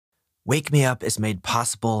Wake Me Up is made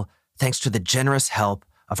possible thanks to the generous help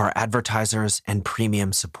of our advertisers and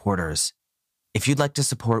premium supporters. If you'd like to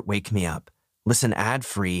support Wake Me Up, listen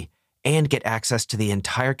ad-free, and get access to the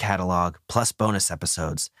entire catalog plus bonus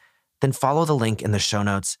episodes, then follow the link in the show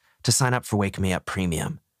notes to sign up for Wake Me Up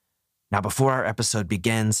Premium. Now, before our episode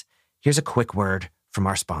begins, here's a quick word from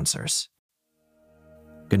our sponsors.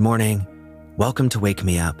 Good morning. Welcome to Wake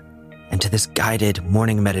Me Up and to this guided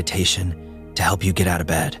morning meditation to help you get out of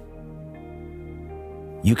bed.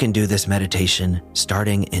 You can do this meditation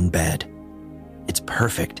starting in bed. It's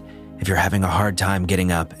perfect if you're having a hard time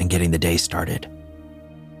getting up and getting the day started.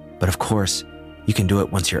 But of course, you can do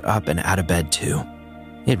it once you're up and out of bed too.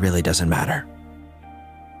 It really doesn't matter.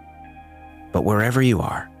 But wherever you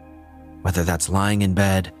are, whether that's lying in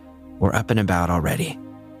bed or up and about already,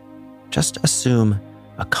 just assume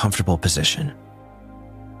a comfortable position.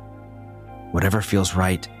 Whatever feels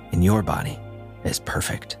right in your body is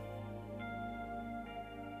perfect.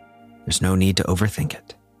 There's no need to overthink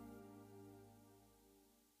it.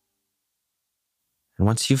 And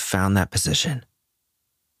once you've found that position,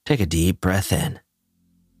 take a deep breath in,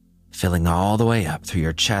 filling all the way up through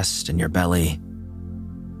your chest and your belly.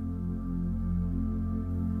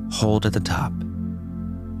 Hold at the top.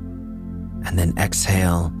 And then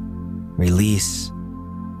exhale, release.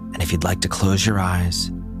 And if you'd like to close your eyes,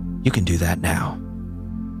 you can do that now.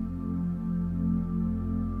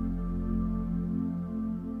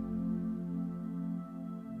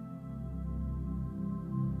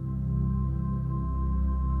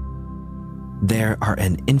 There are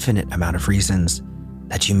an infinite amount of reasons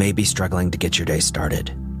that you may be struggling to get your day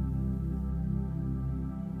started.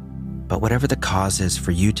 But whatever the cause is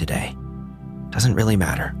for you today, doesn't really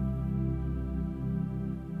matter.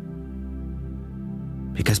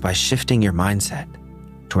 Because by shifting your mindset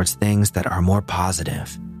towards things that are more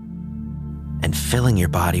positive and filling your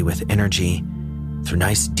body with energy through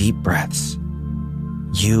nice deep breaths,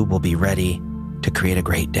 you will be ready to create a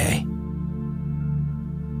great day.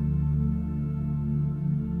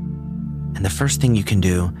 And the first thing you can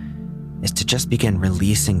do is to just begin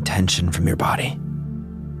releasing tension from your body.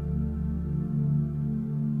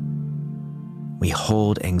 We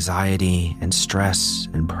hold anxiety and stress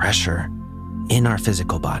and pressure in our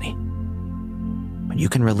physical body, but you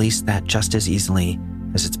can release that just as easily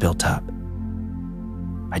as it's built up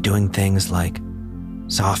by doing things like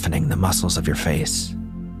softening the muscles of your face,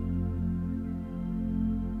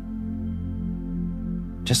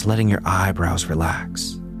 just letting your eyebrows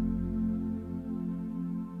relax,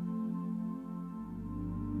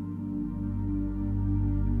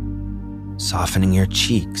 softening your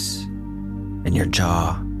cheeks and your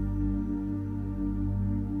jaw,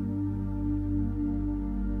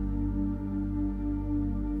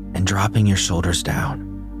 and dropping your shoulders down,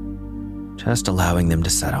 just allowing them to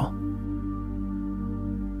settle.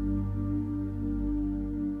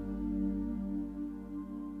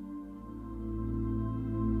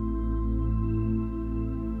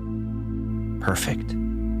 Perfect.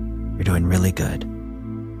 You're doing really good.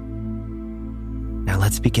 Now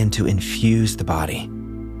let's begin to infuse the body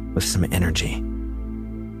with some energy.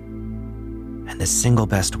 And the single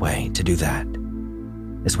best way to do that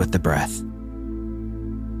is with the breath.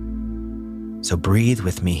 So breathe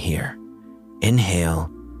with me here. Inhale,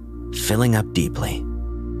 filling up deeply.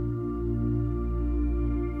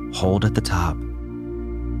 Hold at the top.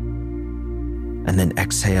 And then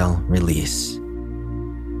exhale, release.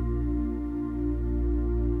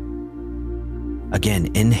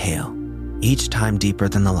 Again, inhale, each time deeper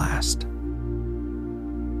than the last.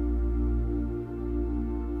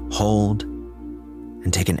 Hold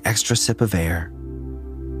and take an extra sip of air.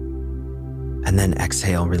 And then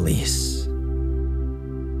exhale, release.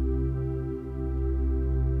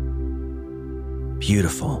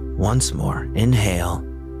 Beautiful. Once more, inhale,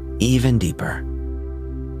 even deeper,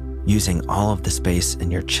 using all of the space in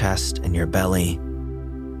your chest and your belly.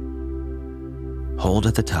 Hold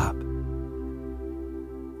at the top.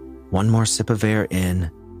 One more sip of air in,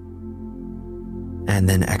 and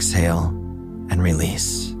then exhale and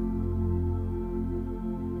release.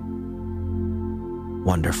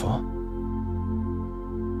 Wonderful.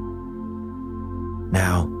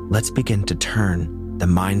 Now, let's begin to turn the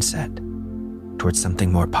mindset towards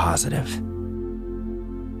something more positive.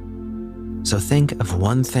 So think of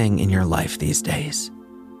one thing in your life these days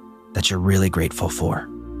that you're really grateful for.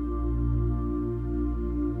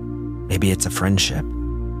 Maybe it's a friendship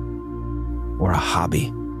or a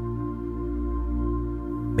hobby.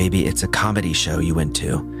 Maybe it's a comedy show you went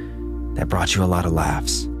to that brought you a lot of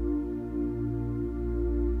laughs.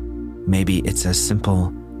 Maybe it's as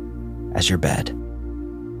simple as your bed.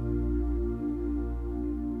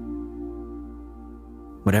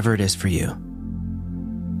 Whatever it is for you,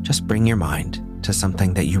 just bring your mind to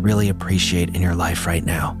something that you really appreciate in your life right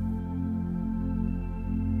now.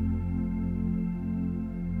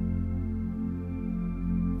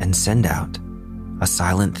 And send out a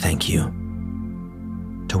silent thank you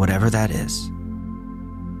to whatever that is,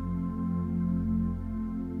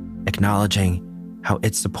 acknowledging how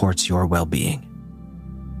it supports your well-being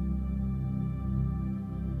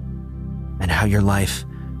and how your life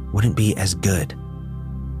wouldn't be as good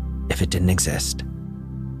if it didn't exist.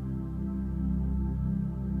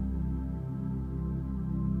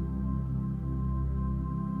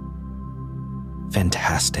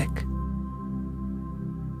 Fantastic.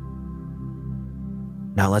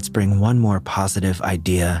 Now let's bring one more positive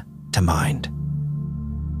idea to mind.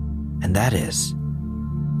 And that is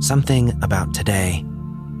something about today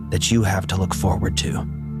that you have to look forward to.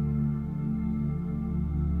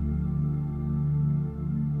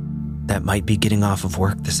 That might be getting off of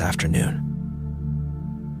work this afternoon,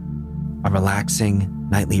 a relaxing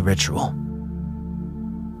nightly ritual,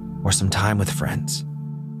 or some time with friends.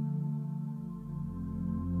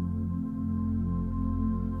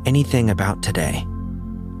 Anything about today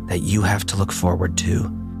that you have to look forward to.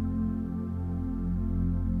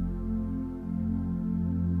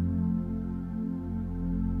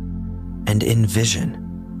 And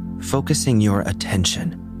envision focusing your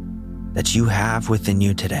attention that you have within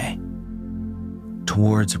you today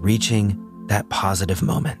towards reaching that positive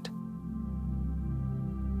moment.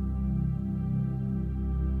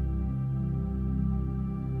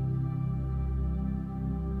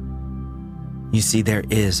 You see, there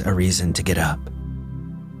is a reason to get up,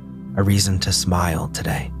 a reason to smile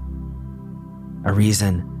today, a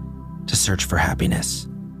reason to search for happiness.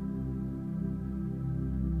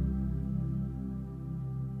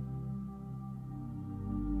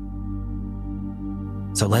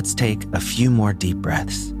 So let's take a few more deep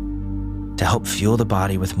breaths to help fuel the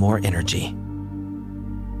body with more energy,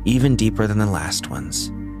 even deeper than the last ones.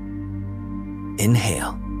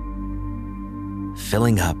 Inhale,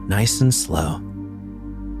 filling up nice and slow.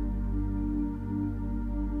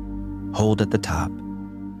 Hold at the top.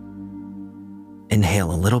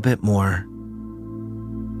 Inhale a little bit more,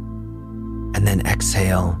 and then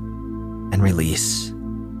exhale and release.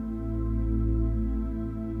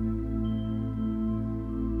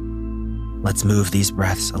 Let's move these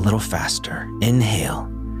breaths a little faster. Inhale,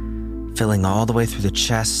 filling all the way through the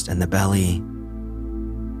chest and the belly.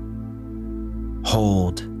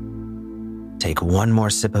 Hold. Take one more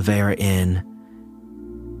sip of air in,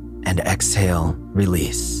 and exhale,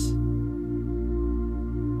 release.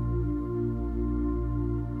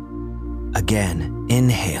 Again,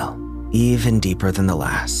 inhale, even deeper than the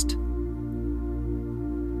last.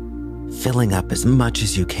 Filling up as much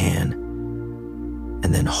as you can,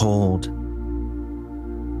 and then hold.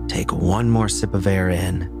 Take one more sip of air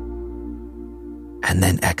in, and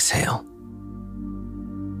then exhale.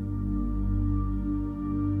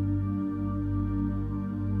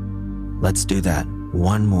 Let's do that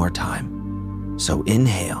one more time. So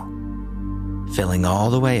inhale, filling all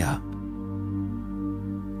the way up.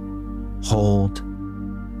 Hold.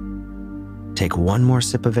 Take one more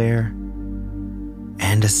sip of air,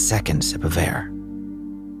 and a second sip of air.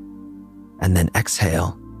 And then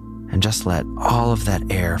exhale, and just let all of that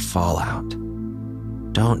air fall out.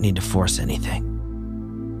 Don't need to force anything.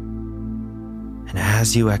 And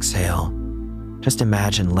as you exhale, just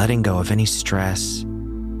imagine letting go of any stress,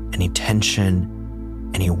 any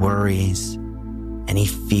tension, any worries, any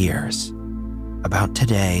fears about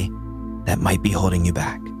today that might be holding you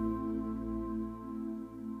back.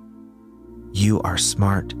 You are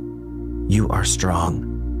smart. You are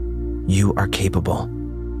strong. You are capable.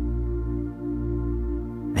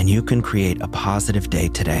 And you can create a positive day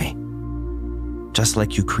today, just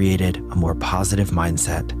like you created a more positive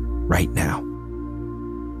mindset right now.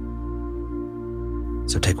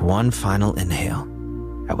 So take one final inhale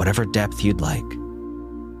at whatever depth you'd like.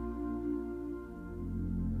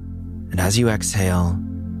 And as you exhale,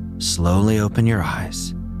 slowly open your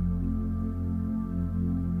eyes.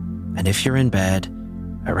 And if you're in bed,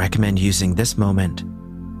 I recommend using this moment,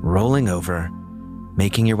 rolling over,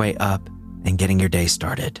 making your way up, and getting your day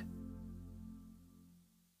started.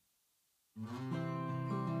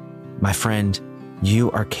 My friend, you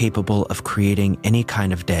are capable of creating any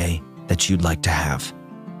kind of day that you'd like to have.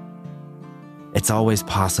 It's always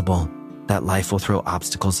possible that life will throw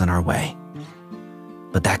obstacles in our way,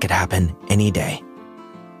 but that could happen any day.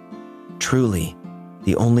 Truly,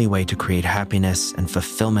 the only way to create happiness and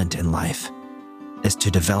fulfillment in life is to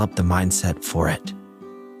develop the mindset for it.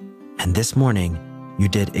 And this morning, you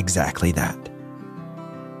did exactly that.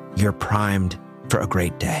 You're primed for a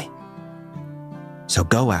great day. So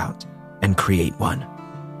go out and create one.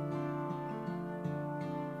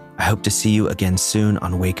 I hope to see you again soon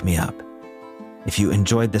on Wake Me Up. If you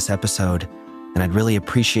enjoyed this episode, then I'd really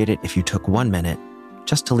appreciate it if you took 1 minute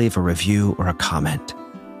just to leave a review or a comment.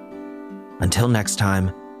 Until next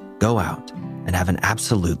time, go out and have an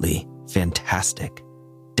absolutely fantastic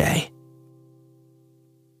day.